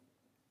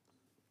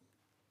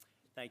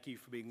Thank you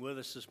for being with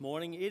us this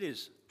morning. It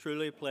is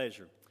truly a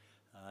pleasure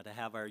to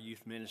have our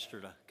youth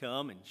minister to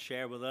come and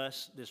share with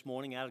us this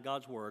morning out of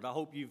God's Word. I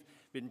hope you've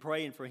been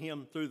praying for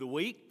him through the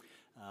week.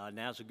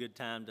 Now's a good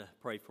time to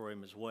pray for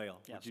him as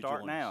well. Yeah,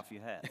 start now if you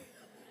have.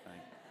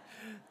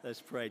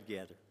 Let's pray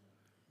together.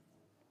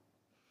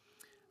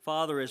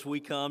 Father, as we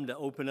come to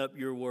open up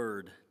your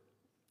Word,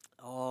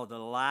 the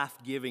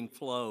life-giving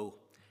flow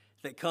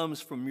that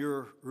comes from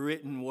your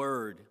written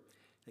Word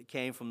that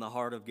came from the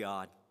heart of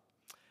God.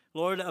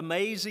 Lord,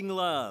 amazing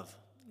love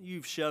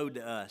you've showed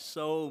to us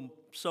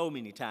so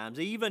many times,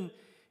 even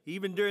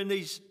during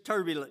these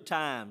turbulent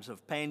times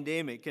of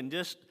pandemic and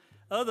just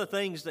other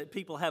things that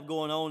people have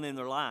going on in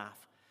their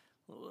life.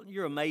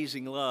 Your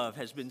amazing love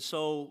has been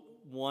so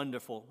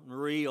wonderful,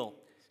 real,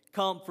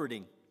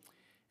 comforting.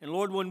 And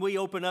Lord, when we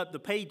open up the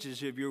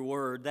pages of your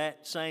word,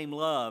 that same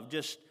love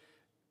just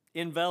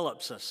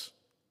envelops us,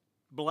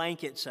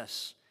 blankets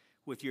us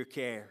with your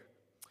care.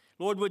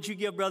 Lord, would you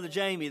give Brother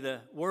Jamie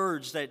the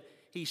words that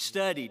he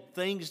studied,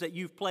 things that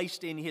you've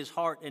placed in his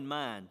heart and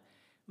mind.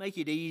 Make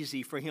it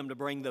easy for him to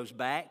bring those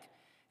back.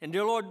 And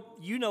dear Lord,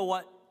 you know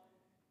what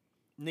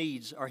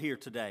needs are here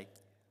today.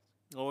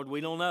 Lord, we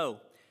don't know.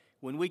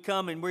 When we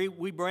come and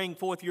we bring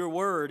forth your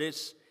word,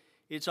 it's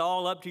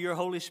all up to your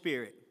Holy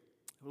Spirit.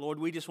 Lord,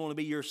 we just want to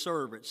be your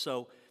servant.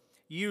 So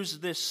use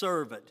this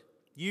servant.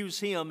 Use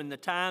him in the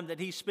time that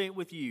he spent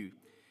with you.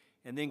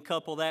 And then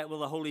couple that with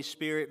the Holy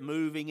Spirit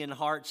moving in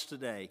hearts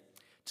today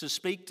to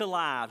speak to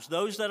lives.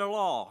 Those that are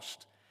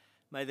lost,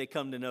 may they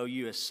come to know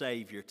you as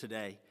Savior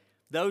today.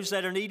 Those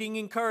that are needing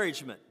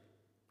encouragement,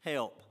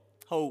 help,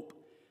 hope,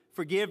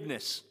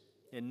 forgiveness,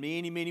 and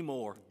many, many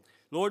more.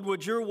 Lord,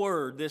 would your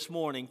word this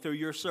morning through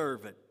your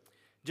servant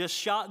just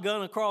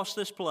shotgun across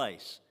this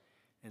place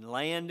and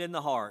land in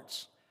the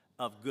hearts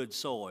of good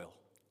soil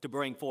to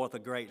bring forth a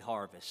great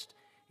harvest.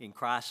 In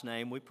Christ's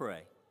name we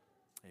pray.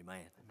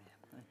 Amen.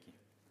 Thank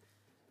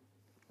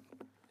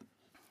you.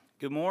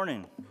 Good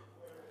morning.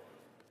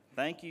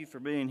 Thank you for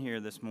being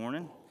here this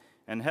morning,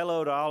 and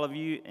hello to all of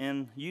you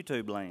in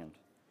YouTube land.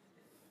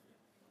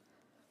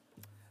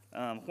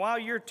 While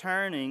you're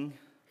turning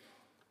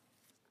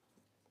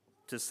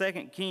to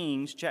 2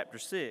 Kings chapter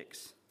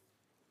 6,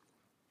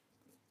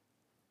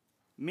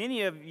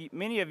 many of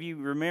you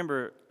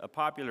remember a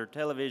popular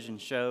television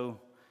show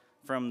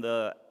from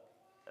the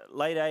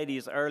late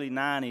 80s, early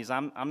 90s.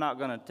 I'm not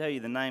going to tell you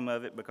the name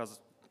of it because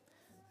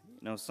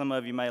some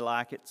of you may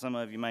like it, some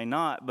of you may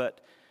not, but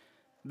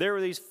there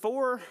were these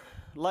 4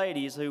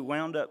 ladies who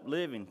wound up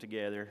living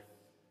together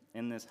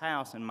in this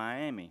house in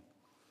Miami.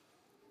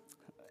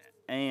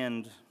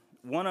 And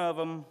one of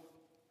them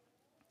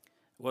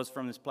was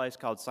from this place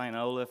called St.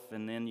 Olaf,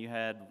 and then you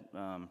had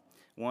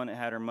one that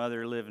had her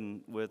mother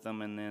living with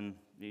them, and then,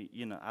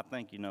 I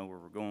think you know where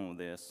we're going with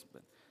this.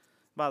 But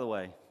by the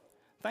way,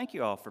 thank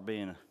you all for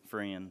being a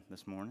friend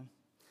this morning.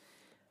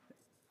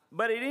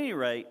 But at any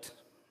rate,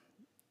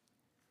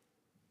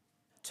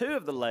 2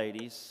 of the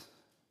ladies,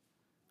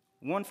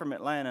 one from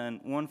Atlanta and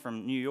one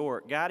from New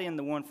York, got in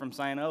the one from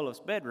St.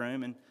 Olaf's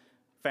bedroom and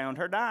found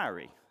her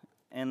diary.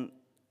 And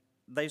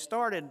they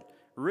started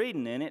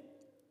reading in it,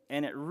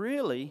 and it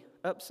really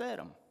upset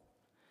them.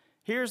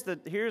 Here's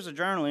a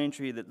journal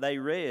entry that they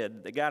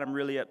read that got them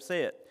really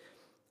upset.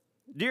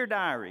 Dear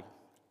diary,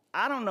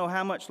 I don't know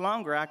how much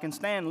longer I can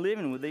stand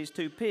living with these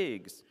 2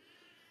 pigs.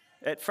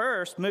 At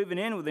first, moving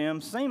in with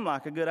them seemed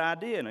like a good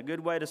idea and a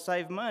good way to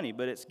save money,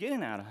 but it's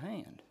getting out of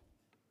hand.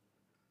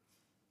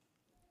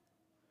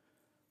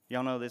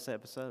 Y'all know this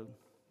episode?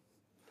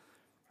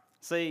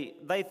 See,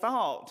 they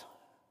thought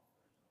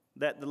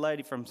that the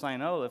lady from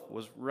St. Olaf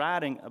was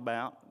writing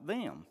about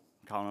them,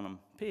 calling them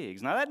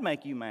pigs. Now, that'd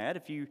make you mad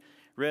if you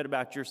read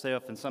about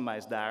yourself in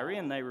somebody's diary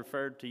and they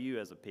referred to you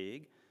as a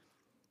pig.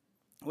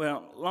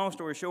 Well, long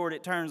story short,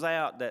 it turns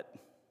out that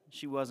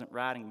she wasn't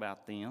writing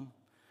about them.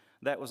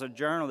 That was a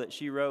journal that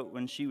she wrote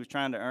when she was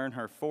trying to earn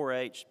her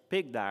 4-H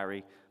pig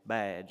diary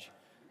badge.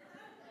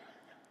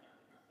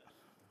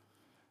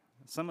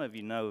 Some of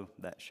you know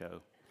that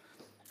show.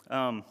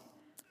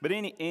 But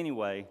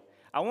anyway,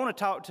 I want to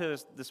talk to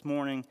us this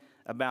morning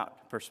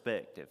about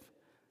perspective.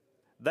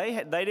 They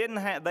didn't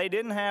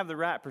have the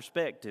right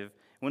perspective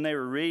when they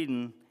were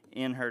reading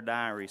in her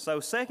diary.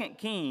 So 2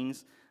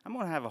 Kings, I'm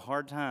going to have a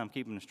hard time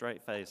keeping a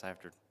straight face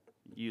after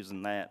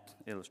using that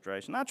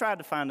illustration. I tried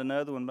to find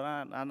another one, but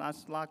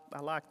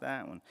I like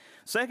that one.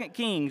 2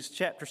 Kings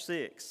chapter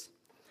 6.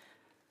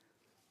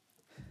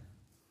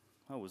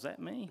 Oh, was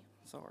that me?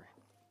 Sorry.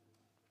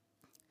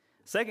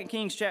 2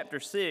 Kings chapter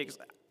 6,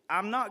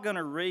 I'm not going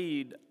to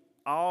read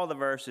all the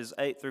verses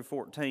 8 through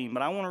 14,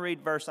 but I want to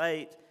read verse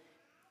 8,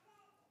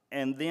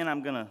 and then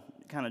I'm going to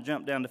kind of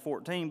jump down to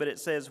 14, but it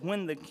says,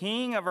 when the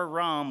king of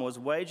Aram was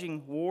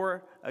waging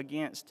war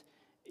against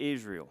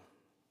Israel,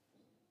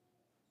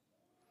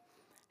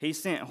 he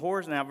sent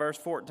horses. Now, verse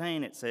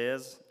 14, it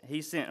says,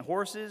 he sent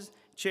horses,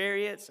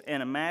 chariots,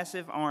 and a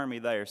massive army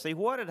there. See,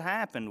 what had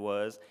happened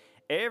was,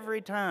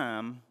 every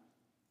time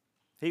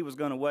he was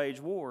going to wage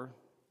war,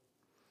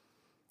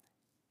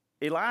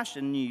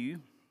 Elisha knew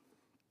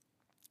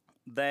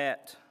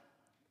that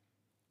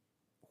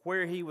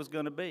where he was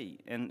going to be,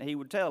 and he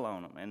would tell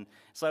on them. And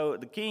so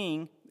the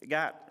king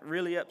got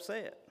really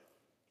upset.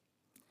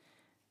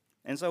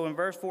 And so in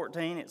verse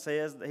 14 it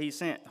says that he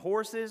sent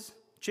horses,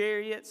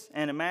 chariots,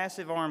 and a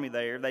massive army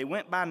there. They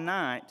went by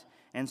night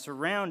and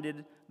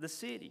surrounded the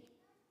city.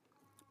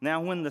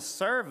 Now when the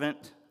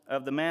servant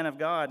of the man of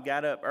God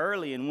got up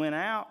early and went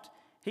out,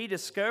 he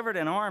discovered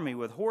an army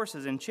with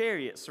horses and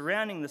chariots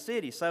surrounding the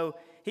city. So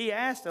he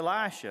asked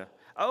Elisha,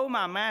 "Oh,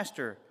 my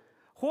master,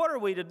 what are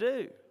we to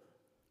do?"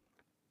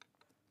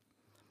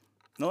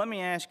 Now let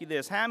me ask you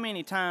this. How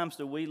many times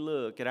do we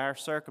look at our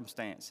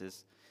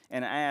circumstances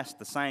and ask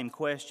the same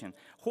question?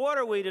 What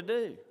are we to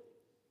do?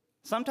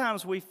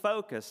 Sometimes we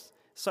focus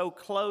so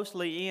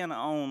closely in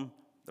on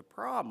the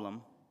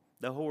problem,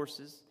 the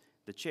horses,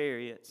 the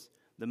chariots,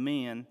 the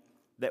men,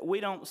 that we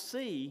don't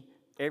see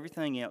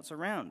everything else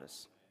around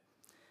us.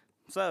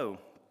 So,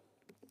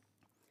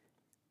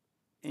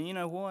 and you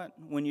know what?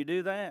 When you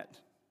do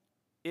that,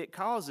 it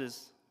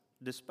causes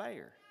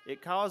despair.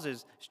 It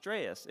causes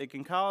stress. It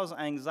can cause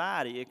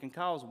anxiety. It can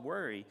cause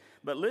worry.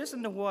 But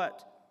listen to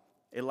what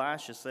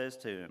Elisha says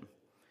to him.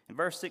 In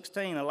verse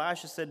 16,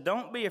 Elisha said,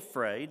 "Don't be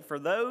afraid, for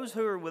those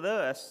who are with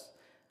us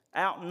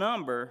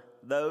outnumber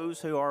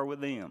those who are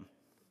with them."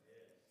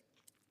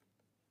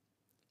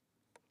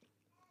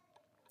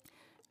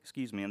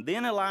 Excuse me. And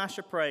then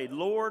Elisha prayed,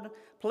 "Lord,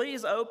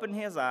 please open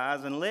his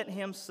eyes and let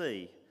him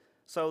see."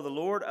 So the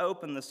Lord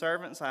opened the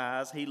servant's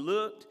eyes. He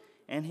looked,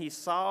 and he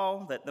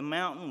saw that the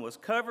mountain was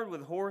covered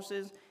with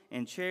horses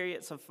and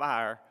chariots of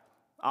fire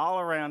all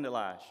around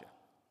Elisha.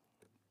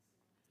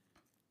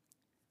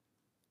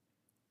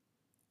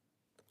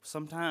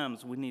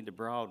 Sometimes we need to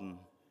broaden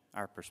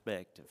our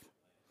perspective.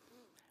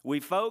 We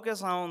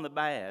focus on the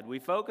bad, we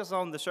focus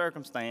on the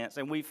circumstance,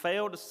 and we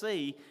fail to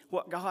see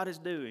what God is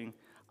doing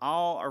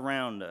all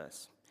around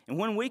us. And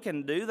when we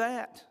can do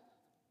that,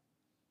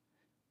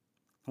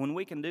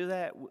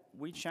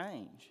 we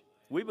change.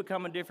 We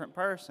become a different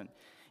person.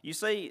 You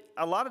see,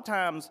 a lot of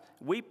times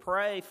we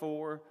pray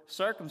for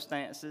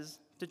circumstances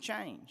to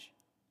change,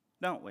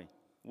 don't we?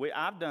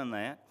 I've done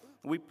that.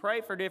 We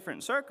pray for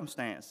different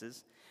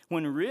circumstances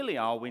when really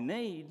all we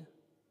need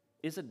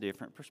is a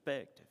different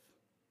perspective.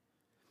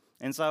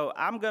 And so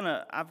I've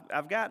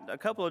got a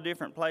couple of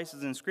different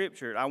places in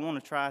Scripture. I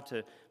want to try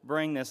to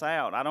bring this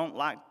out. I don't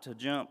like to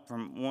jump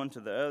from one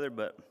to the other,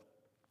 but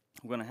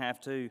I'm going to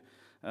have to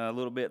a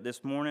little bit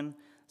this morning.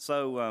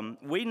 So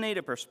we need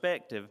a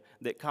perspective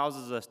that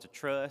causes us to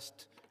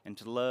trust and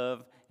to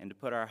love and to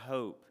put our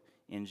hope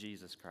in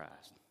Jesus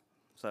Christ.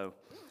 So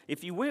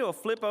if you will,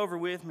 flip over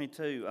with me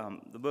to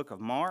the book of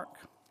Mark.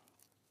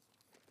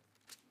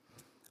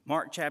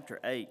 Mark chapter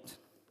 8.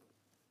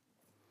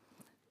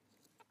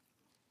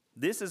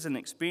 This is an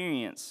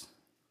experience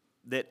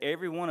that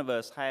every one of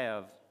us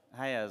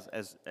has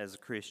as a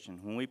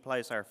Christian when we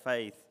place our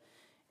faith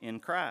in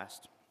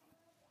Christ.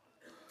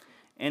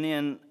 And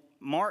in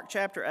Mark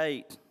chapter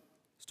 8,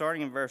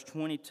 starting in verse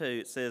 22,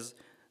 it says,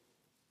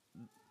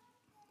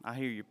 I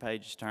hear your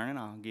pages turning.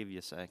 I'll give you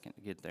a second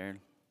to get there,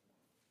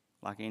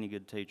 like any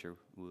good teacher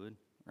would,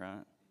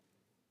 right?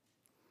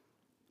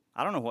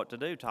 I don't know what to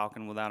do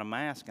talking without a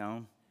mask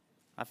on.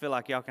 I feel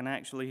like y'all can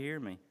actually hear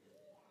me.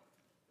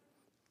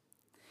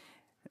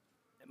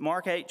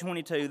 Mark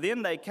 8:22.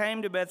 Then they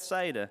came to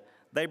Bethsaida.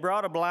 They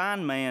brought a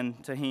blind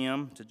man to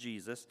him, to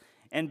Jesus,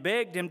 and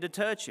begged him to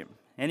touch him.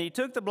 And he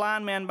took the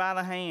blind man by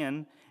the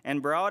hand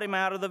and brought him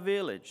out of the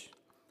village.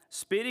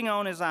 Spitting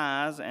on his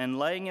eyes and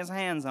laying his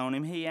hands on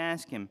him, he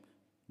asked him,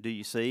 "Do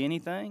you see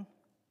anything?"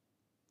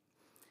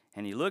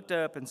 And he looked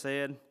up and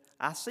said,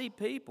 "I see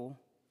people.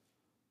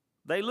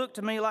 They look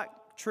to me like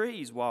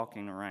trees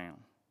walking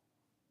around."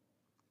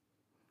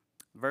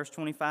 Verse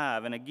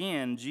 25, and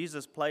again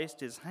Jesus placed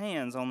his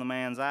hands on the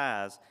man's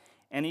eyes,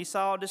 and he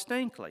saw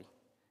distinctly.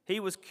 He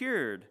was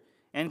cured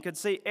and could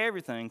see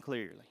everything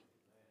clearly.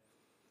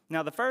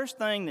 Now, the first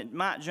thing that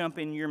might jump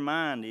in your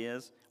mind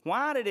is,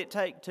 why did it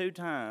take 2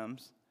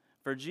 times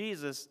for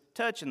Jesus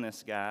touching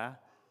this guy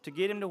to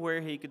get him to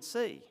where he could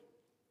see?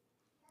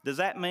 Does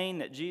that mean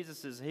that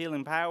Jesus'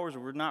 healing powers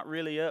were not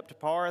really up to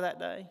par that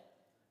day?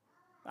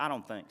 I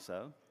don't think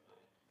so.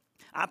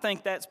 I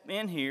think that's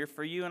in here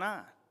for you and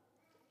I.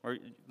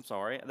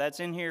 That's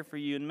in here for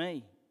you and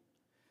me.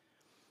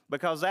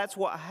 Because that's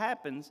what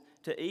happens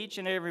to each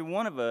and every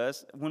one of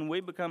us when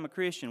we become a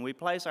Christian. We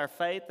place our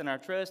faith and our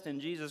trust in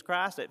Jesus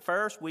Christ. At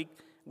first,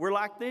 we're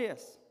like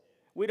this.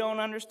 We don't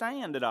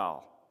understand it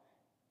all.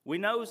 We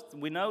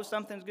know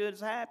something's good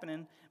is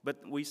happening,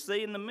 but we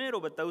see in the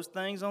middle, but those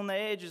things on the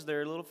edges,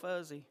 they're a little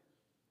fuzzy.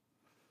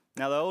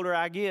 Now, the older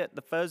I get,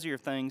 the fuzzier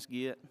things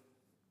get.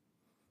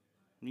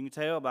 You can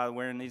tell by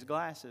wearing these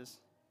glasses.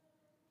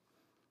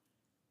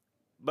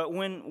 But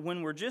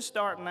when we're just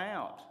starting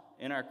out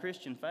in our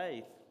Christian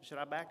faith, should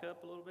I back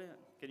up a little bit?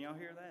 Can y'all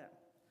hear that?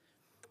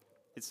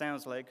 It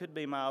sounds like it could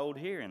be my old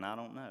hearing. I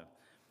don't know.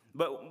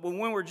 But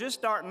when we're just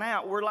starting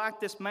out, we're like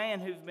this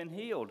man who's been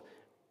healed.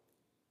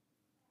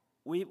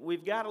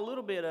 We've got a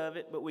little bit of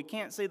it, but we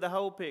can't see the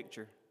whole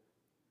picture.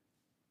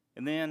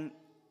 And then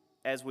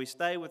as we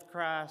stay with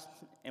Christ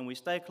and we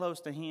stay close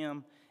to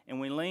Him and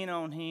we lean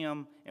on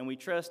Him and we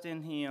trust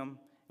in Him,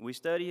 and we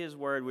study His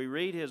Word, we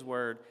read His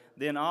Word,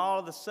 then all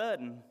of a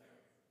sudden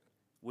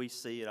we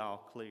see it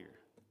all clear.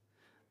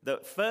 The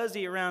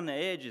fuzzy around the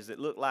edges that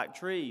look like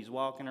trees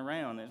walking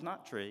around, it's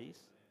not trees.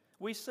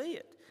 We see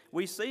it.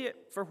 We see it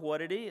for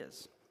what it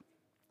is.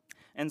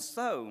 And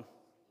so,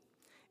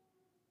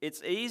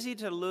 it's easy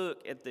to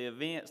look at the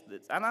events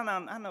that,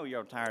 I know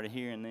you're tired of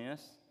hearing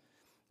this,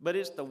 but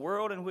it's the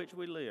world in which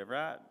we live,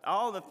 right?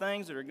 All the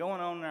things that are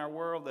going on in our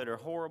world that are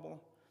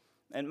horrible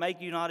and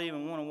make you not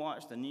even want to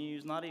watch the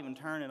news, not even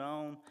turn it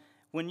on.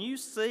 When you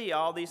see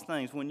all these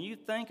things, when you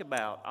think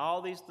about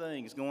all these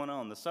things going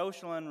on, the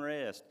social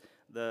unrest,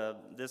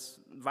 this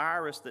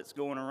virus that's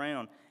going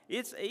around,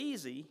 it's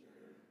easy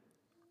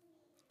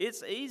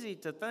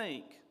to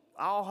think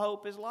all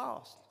hope is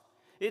lost.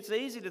 It's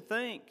easy to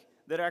think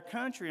that our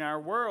country and our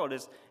world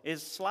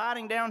is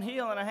sliding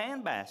downhill in a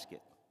handbasket.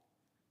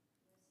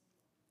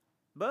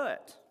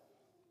 But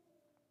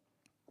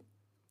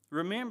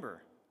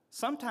remember,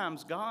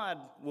 sometimes God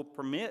will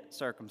permit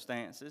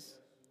circumstances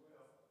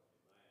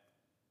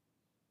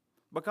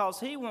because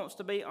He wants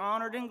to be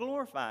honored and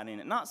glorified in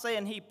it. Not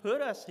saying He put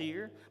us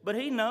here, but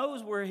He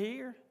knows we're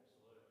here.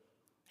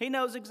 He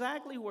knows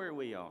exactly where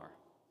we are.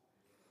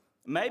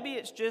 Maybe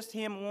it's just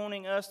Him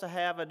wanting us to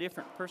have a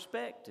different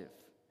perspective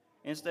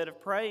instead of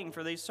praying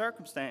for these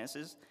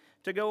circumstances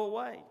to go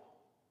away.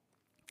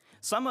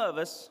 Some of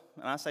us,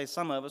 and I say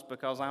some of us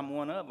because I'm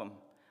one of them,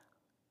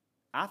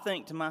 I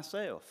think to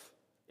myself,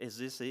 is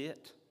this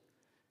it?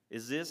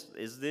 Is this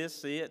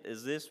it?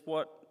 Is this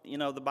what,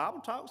 the Bible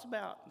talks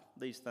about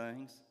these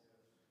things.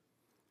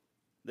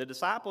 The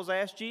disciples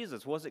asked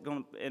Jesus, was it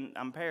going to, and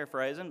I'm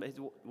paraphrasing, but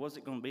what's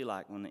it going to be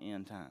like when the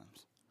end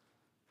times?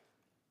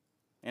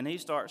 And He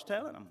starts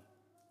telling them.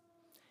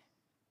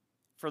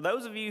 For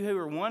those of you who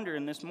are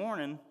wondering this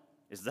morning,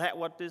 is that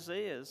what this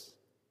is?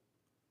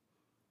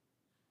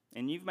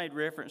 And you've made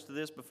reference to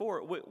this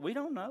before. We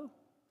don't know.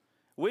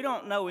 We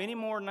don't know any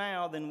more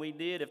now than we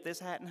did if this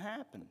hadn't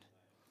happened.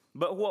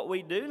 But what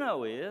we do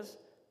know is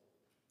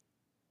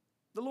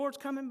the Lord's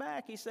coming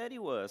back. He said He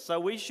was. So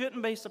we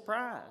shouldn't be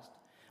surprised.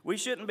 We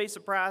shouldn't be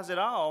surprised at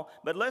all.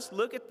 But let's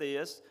look at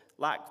this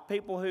like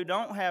people who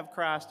don't have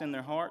Christ in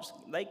their hearts,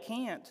 they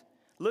can't.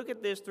 Look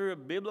at this through a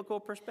biblical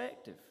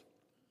perspective.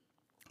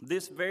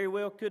 This very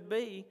well could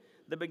be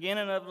the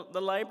beginning of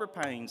the labor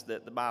pains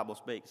that the Bible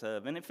speaks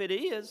of. And if it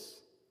is,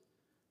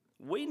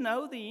 we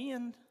know the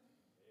end.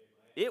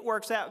 It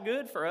works out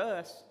good for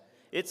us.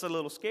 It's a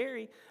little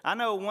scary. I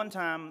know one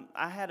time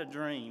I had a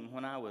dream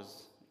when I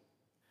was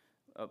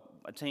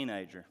a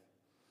teenager.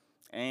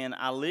 And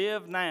I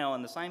live now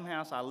in the same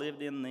house I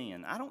lived in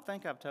then. I don't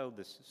think I've told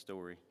this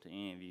story to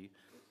any of you.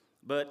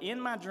 But in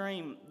my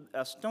dream,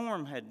 a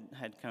storm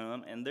had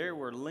come, and there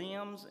were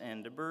limbs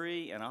and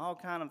debris and all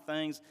kind of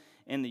things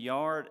in the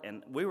yard,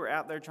 and we were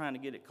out there trying to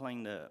get it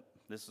cleaned up.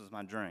 This is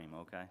my dream,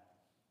 okay?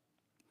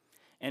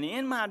 And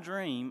in my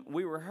dream,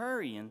 we were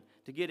hurrying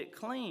to get it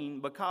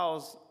clean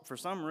because, for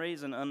some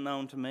reason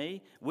unknown to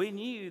me, we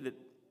knew that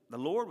the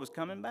Lord was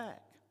coming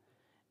back.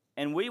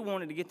 And we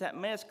wanted to get that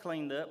mess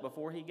cleaned up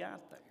before He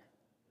got there.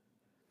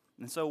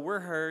 And so we're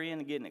hurrying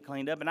and getting it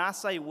cleaned up. And I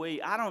say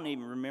we, I don't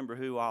even remember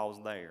who all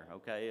was there,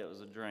 okay? It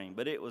was a dream.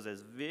 But it was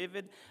as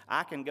vivid.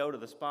 I can go to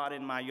the spot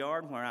in my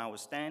yard where I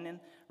was standing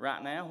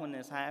right now when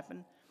this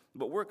happened.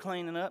 But we're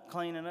cleaning up.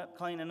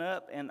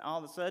 And all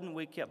of a sudden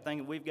we kept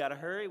thinking, we've got to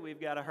hurry.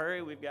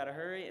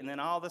 And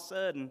then all of a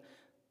sudden,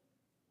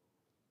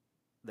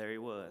 there He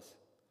was.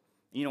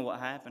 You know what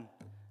happened?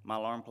 My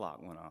alarm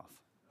clock went off.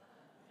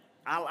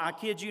 I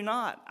kid you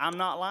not. I'm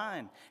not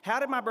lying.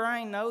 How did my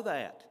brain know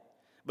that?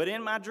 But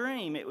in my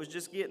dream, it was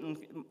just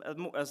getting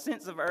a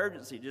sense of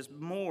urgency, just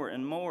more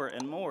and more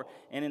and more.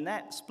 And in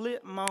that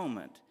split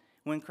moment,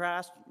 when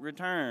Christ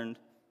returned,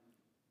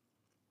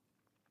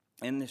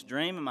 in this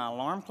dream and my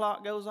alarm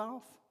clock goes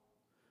off,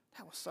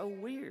 that was so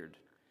weird.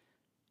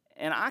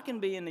 And I can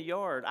be in the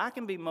yard. I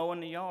can be mowing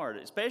the yard,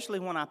 especially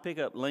when I pick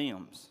up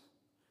limbs.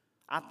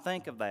 I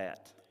think of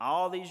that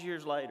all these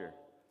years later.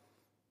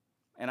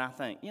 And I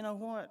think, you know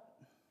what?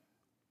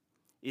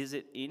 Was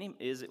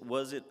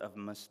it a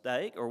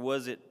mistake, or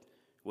was it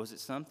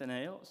something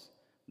else?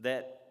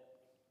 That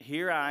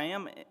here I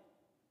am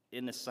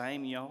in the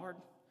same yard,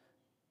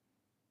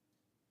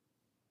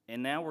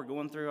 and now we're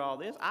going through all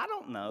this? I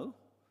don't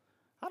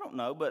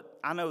know, but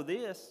I know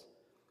this.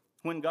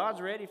 When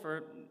God's ready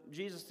for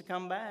Jesus to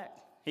come back,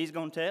 He's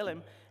going to tell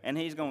Him, and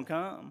He's going to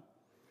come.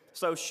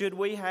 So should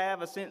we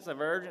have a sense of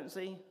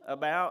urgency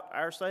about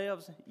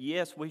ourselves?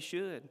 Yes, we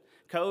should.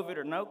 COVID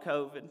or no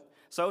COVID,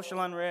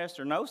 social unrest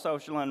or no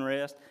social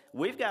unrest,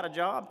 we've got a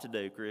job to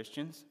do,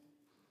 Christians.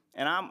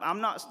 And I'm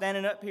not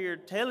standing up here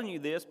telling you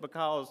this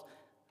because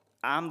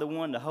I'm the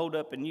one to hold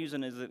up and use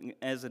it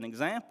as an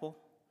example.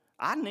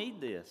 I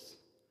need this.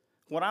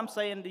 What I'm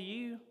saying to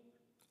you,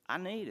 I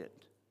need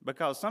it.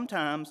 Because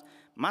sometimes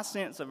my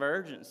sense of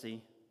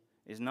urgency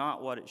is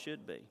not what it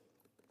should be.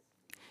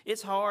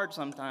 It's hard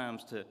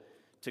sometimes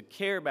to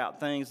care about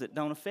things that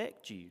don't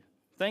affect you,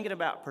 thinking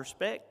about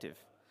perspective.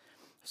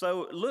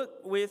 So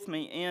look with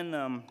me in,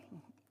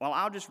 well,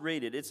 I'll just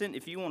read it. It's in,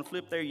 if you want to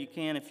flip there, you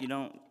can. If you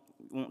don't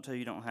want to,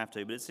 you don't have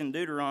to. But it's in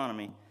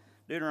Deuteronomy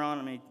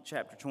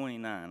chapter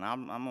 29.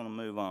 I'm going to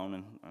move on,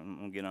 and I'm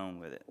going to get on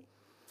with it.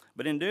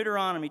 But in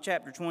Deuteronomy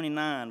chapter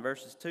 29,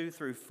 verses 2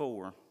 through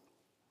 4,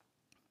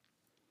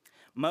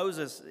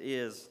 Moses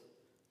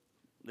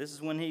this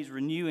is when he's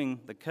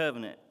renewing the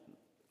covenant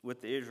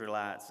with the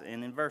Israelites.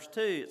 And in verse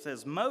 2, it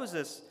says,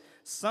 Moses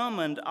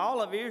summoned all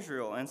of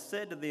Israel and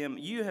said to them,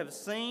 you have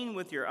seen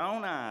with your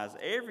own eyes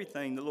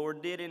everything the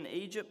Lord did in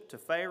Egypt to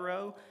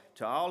Pharaoh,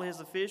 to all his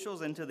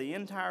officials, and to the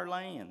entire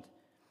land.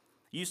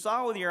 You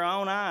saw with your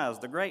own eyes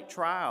the great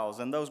trials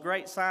and those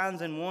great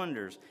signs and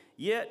wonders.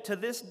 Yet to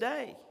this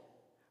day,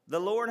 the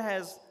Lord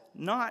has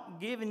not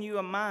given you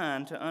a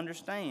mind to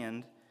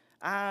understand,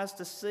 eyes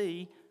to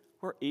see,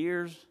 or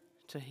ears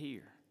to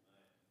hear.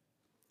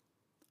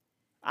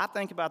 I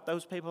think about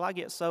those people. I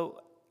get so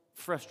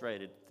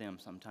frustrated with them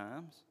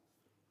sometimes,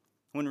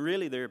 when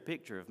really they're a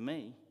picture of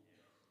me.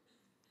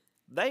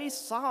 They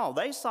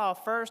saw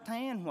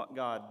firsthand what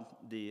God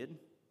did.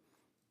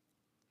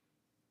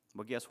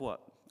 Well, guess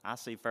what? I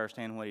see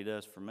firsthand what he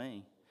does for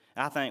me.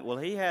 I think, well,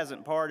 he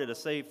hasn't parted a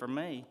sea for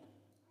me.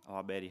 Oh,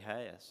 I bet he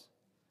has.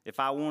 If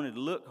I wanted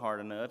to look hard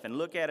enough and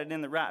look at it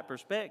in the right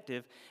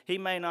perspective, he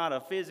may not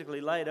have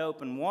physically laid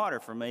open water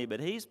for me, but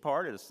he's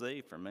parted a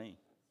sea for me.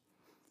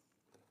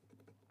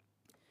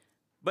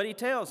 But he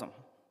tells them,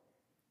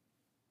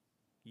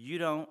 you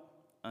don't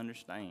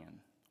understand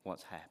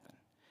what's happened.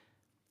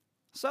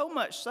 So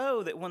much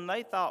so that when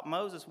they thought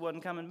Moses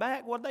wasn't coming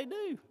back, what'd they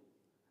do?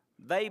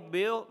 They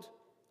built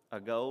a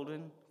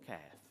golden calf.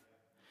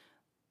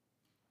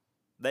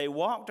 They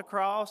walked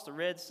across the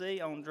Red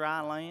Sea on dry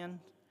land.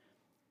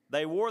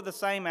 They wore the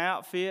same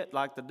outfit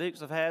like the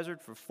Dukes of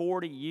Hazzard for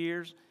 40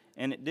 years,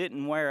 and it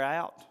didn't wear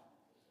out.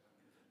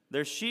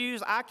 Their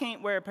shoes, I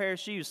can't wear a pair of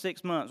shoes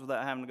 6 months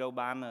without having to go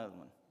buy another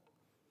one.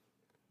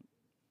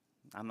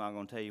 I'm not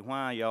going to tell you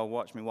why. Y'all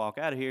watch me walk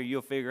out of here,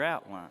 you'll figure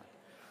out why.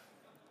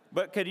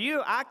 But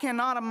I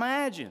cannot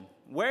imagine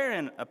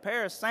wearing a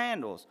pair of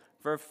sandals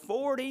for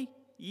 40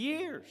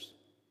 years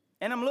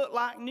and them look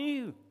like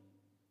new.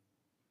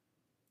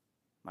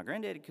 My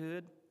granddaddy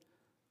could,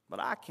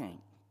 but I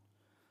can't.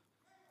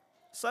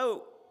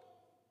 So,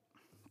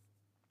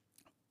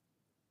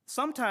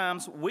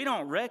 sometimes we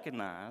don't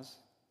recognize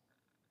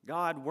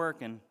God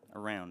working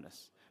around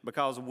us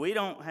because we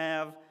don't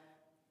have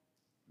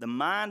the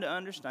mind to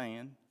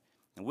understand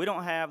and we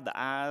don't have the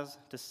eyes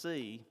to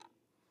see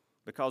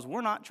because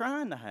we're not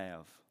trying to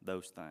have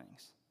those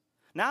things.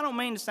 Now, I don't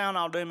mean to sound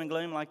all doom and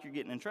gloom like you're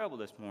getting in trouble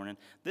this morning.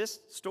 This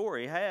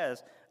story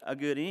has a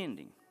good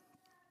ending.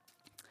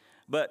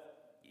 But,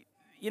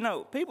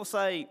 people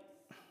say,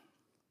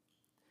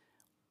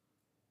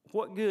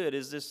 what good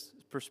is this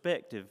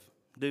perspective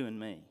doing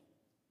me?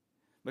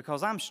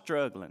 Because I'm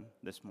struggling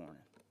this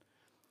morning.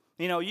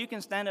 You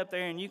can stand up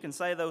there and you can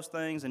say those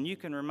things and you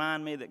can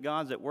remind me that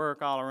God's at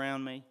work all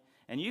around me.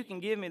 And you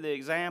can give me the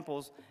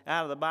examples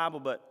out of the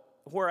Bible, but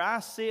where I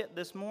sit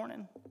this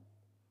morning,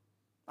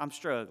 I'm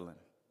struggling.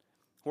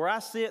 Where I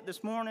sit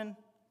this morning,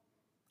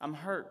 I'm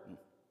hurting.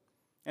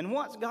 And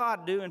what's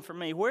God doing for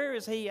me? Where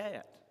is he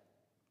at?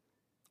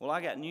 Well,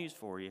 I got news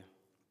for you.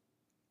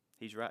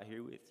 He's right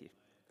here with you.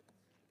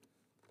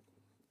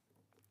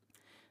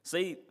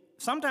 See,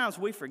 sometimes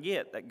we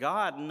forget that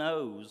God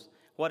knows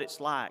what it's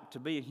like to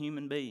be a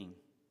human being.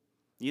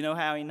 You know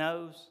how he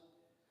knows?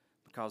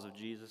 Because of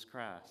Jesus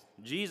Christ.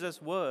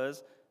 Jesus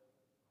was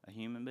a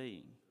human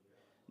being.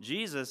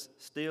 Jesus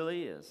still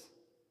is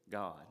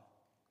God.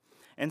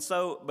 And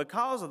so,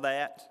 because of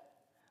that,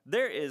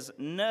 there is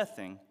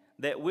nothing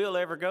that we'll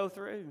ever go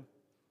through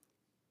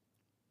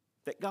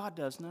that God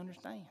doesn't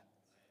understand.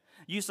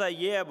 You say,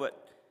 yeah,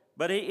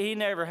 but he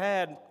never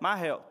had my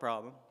health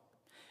problem.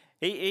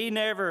 He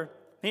never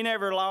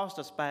lost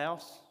a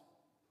spouse.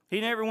 He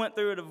never went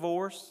through a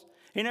divorce.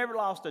 He never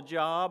lost a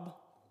job.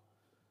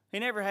 He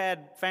never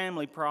had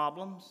family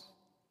problems.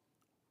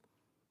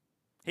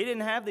 He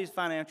didn't have these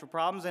financial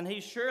problems, and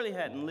he surely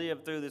hadn't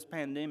lived through this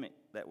pandemic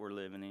that we're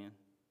living in.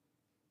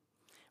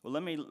 Well,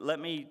 let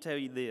me tell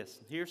you this.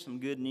 Here's some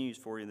good news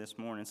for you this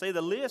morning. See,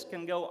 the list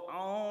can go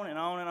on and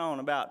on and on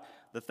about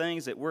the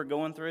things that we're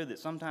going through that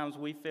sometimes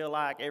we feel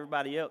like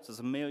everybody else is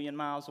a million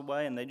miles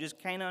away and they just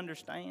can't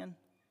understand.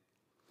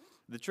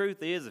 The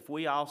truth is, if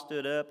we all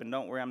stood up, and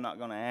don't worry, I'm not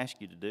going to ask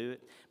you to do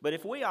it, but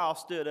if we all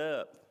stood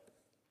up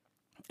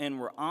and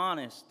were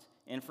honest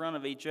in front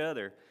of each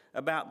other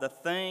about the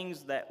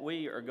things that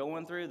we are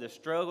going through, the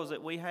struggles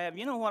that we have,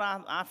 you know what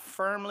I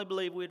firmly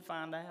believe we'd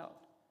find out?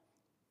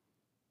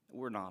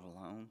 We're not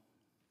alone.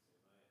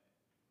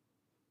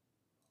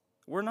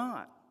 We're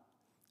not.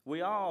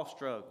 We all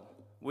struggle.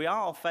 We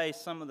all face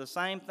some of the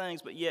same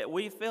things, but yet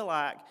we feel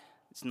like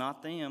it's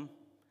not them,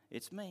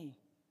 it's me.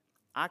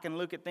 I can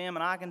look at them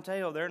and I can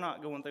tell they're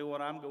not going through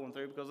what I'm going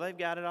through because they've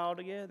got it all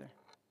together.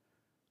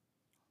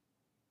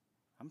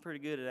 I'm pretty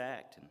good at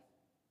acting.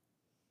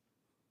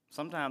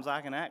 Sometimes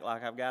I can act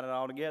like I've got it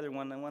all together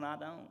when I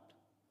don't.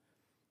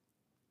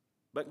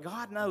 But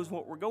God knows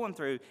what we're going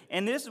through.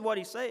 And this is what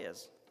he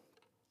says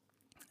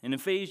in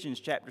Ephesians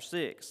chapter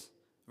 6,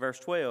 verse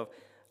 12.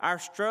 Our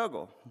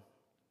struggle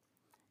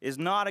is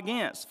not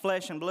against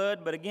flesh and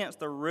blood, but against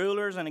the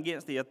rulers and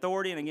against the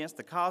authority and against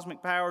the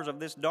cosmic powers of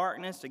this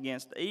darkness,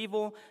 against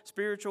evil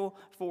spiritual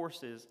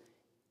forces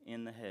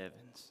in the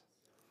heavens.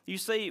 You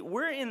see,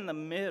 we're in the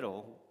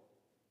middle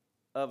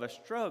of a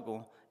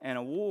struggle and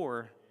a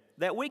war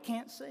that we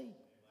can't see.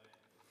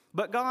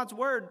 But God's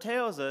Word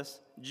tells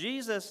us,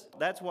 Jesus,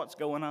 that's what's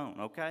going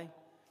on, okay?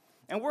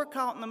 And we're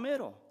caught in the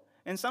middle.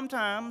 And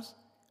sometimes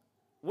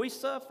we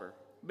suffer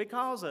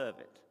because of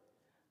it.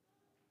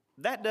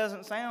 That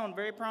doesn't sound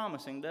very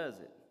promising, does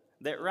it?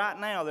 That right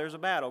now there's a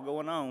battle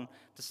going on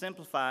to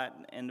simplify it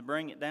and to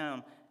bring it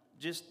down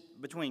just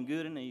between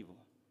good and evil.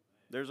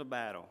 There's a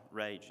battle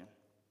raging.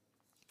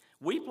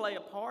 We play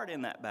a part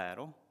in that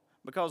battle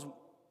because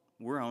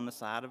we're on the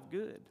side of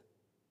good.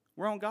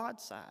 We're on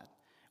God's side.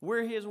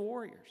 We're His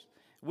warriors.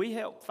 We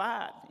help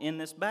fight in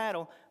this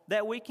battle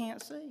that we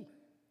can't see.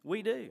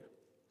 We do.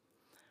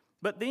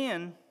 But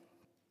then,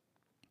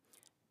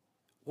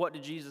 what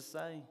did Jesus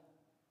say?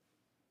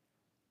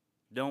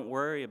 Don't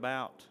worry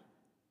about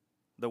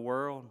the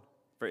world,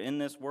 for in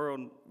this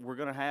world we're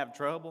going to have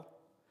trouble.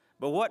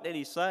 But what did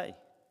He say?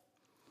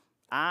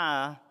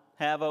 I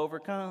have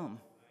overcome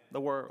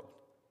the world.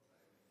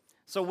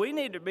 So we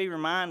need to be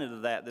reminded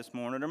of that this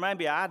morning, or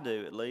maybe I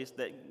do at least,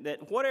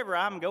 that whatever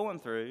I'm going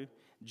through,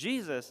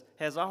 Jesus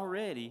has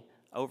already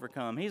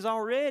overcome. He's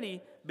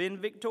already been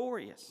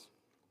victorious.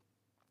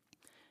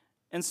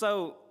 And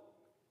so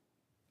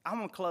I'm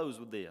going to close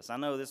with this. I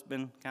know this has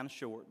been kind of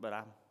short, but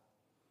I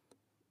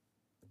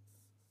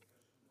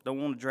don't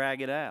want to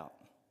drag it out.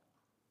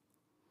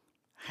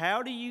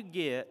 How do you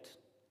get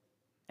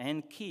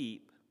and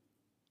keep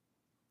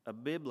a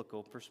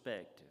biblical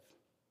perspective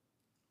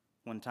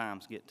when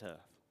times get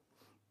tough?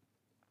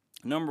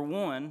 Number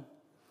one,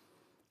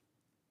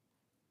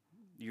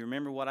 you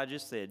remember what I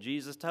just said.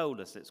 Jesus told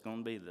us it's going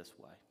to be this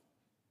way.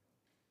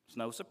 It's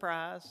no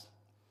surprise,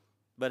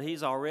 but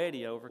He's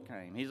already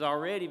overcame. He's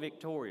already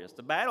victorious.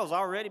 The battle's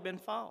already been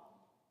fought,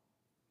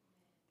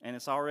 and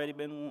it's already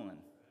been won.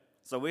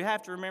 So we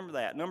have to remember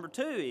that. Number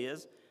two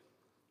is,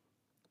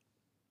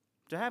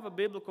 to have a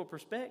biblical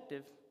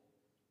perspective,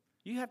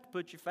 you have to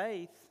put your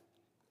faith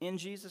in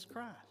Jesus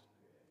Christ.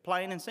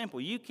 Plain and simple.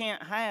 You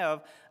can't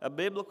have a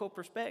biblical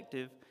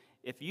perspective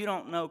if you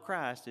don't know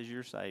Christ as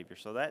your Savior.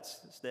 So that's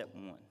step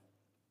one.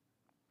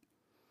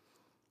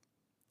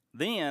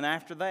 Then,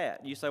 after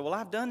that, you say, well,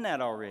 I've done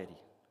that already.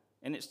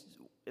 And it's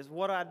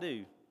what I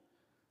do.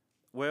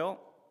 Well,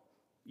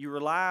 you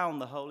rely on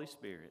the Holy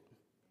Spirit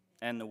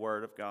and the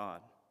Word of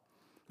God.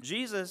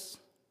 Jesus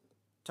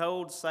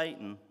told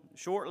Satan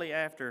shortly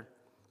after,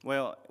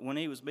 when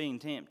he was being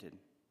tempted,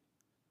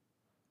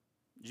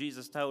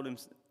 Jesus told him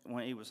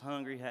when he was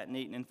hungry, hadn't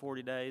eaten in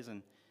 40 days,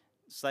 and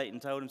Satan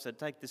told him, said,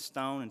 take this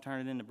stone and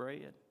turn it into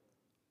bread.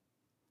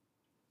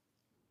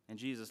 And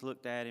Jesus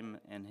looked at him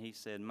and he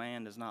said,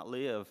 man does not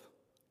live.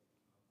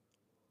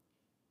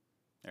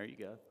 There you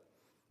go.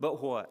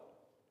 But what?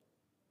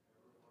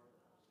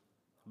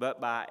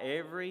 But by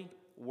every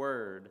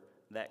word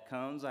that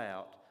comes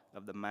out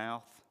of the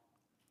mouth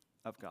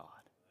of God.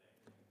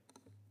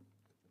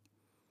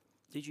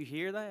 Did you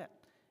hear that?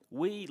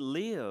 We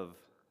live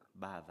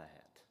by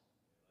that.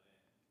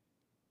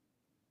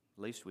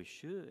 At least we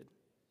should.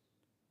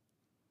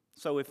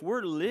 So if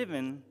we're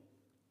living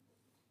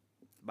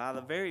by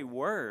the very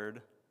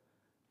word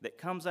that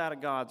comes out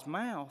of God's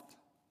mouth,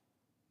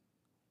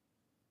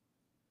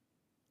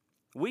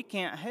 we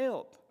can't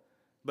help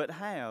but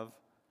have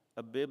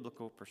a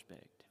biblical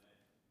perspective.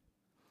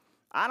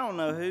 I don't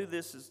know who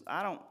this is.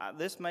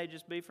 This may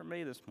just be for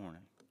me this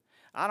morning.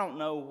 I don't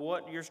know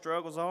what your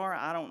struggles are.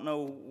 I don't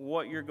know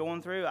what you're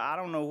going through. I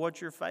don't know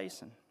what you're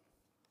facing.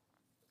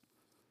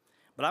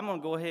 But I'm going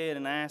to go ahead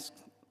and ask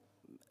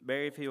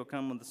Barry if he'll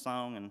come with the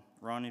song, and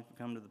Ronnie will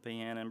come to the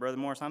piano. And Brother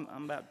Morris, I'm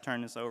about to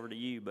turn this over to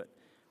you, but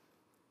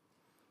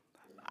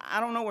I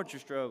don't know what your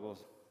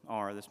struggles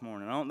are this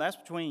morning. That's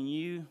between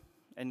you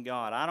and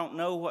God. I don't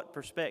know what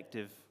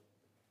perspective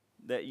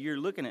that you're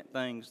looking at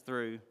things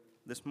through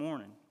this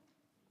morning.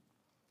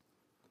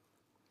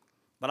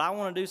 But I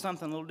want to do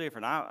something a little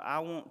different. I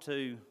want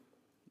to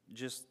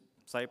just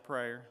say a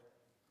prayer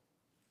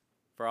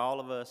for all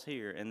of us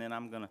here, and then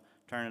I'm going to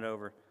turn it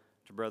over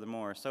to Brother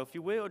Morris. So if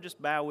you will,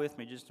 just bow with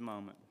me just a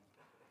moment.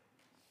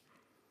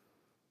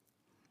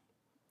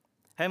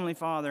 Heavenly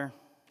Father,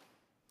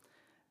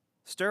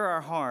 stir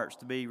our hearts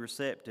to be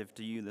receptive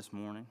to you this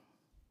morning,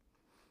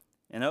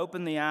 and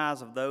open the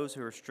eyes of those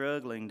who are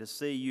struggling to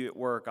see you at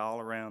work all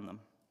around them.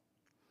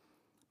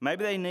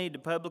 Maybe they need to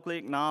publicly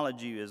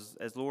acknowledge you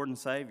as Lord and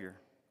Savior,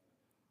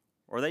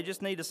 or they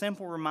just need a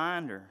simple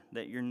reminder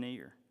that you're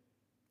near.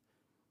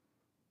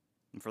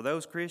 And for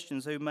those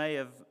Christians who may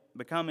have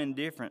become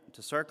indifferent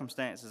to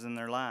circumstances in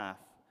their life,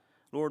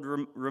 Lord,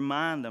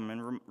 remind them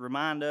and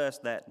remind us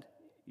that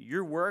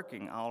you're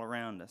working all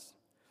around us.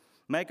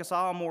 Make us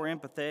all more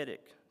empathetic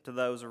to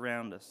those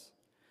around us.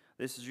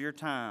 This is your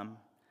time.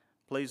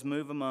 Please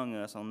move among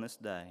us on this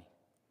day.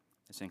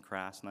 It's in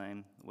Christ's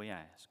name we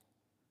ask.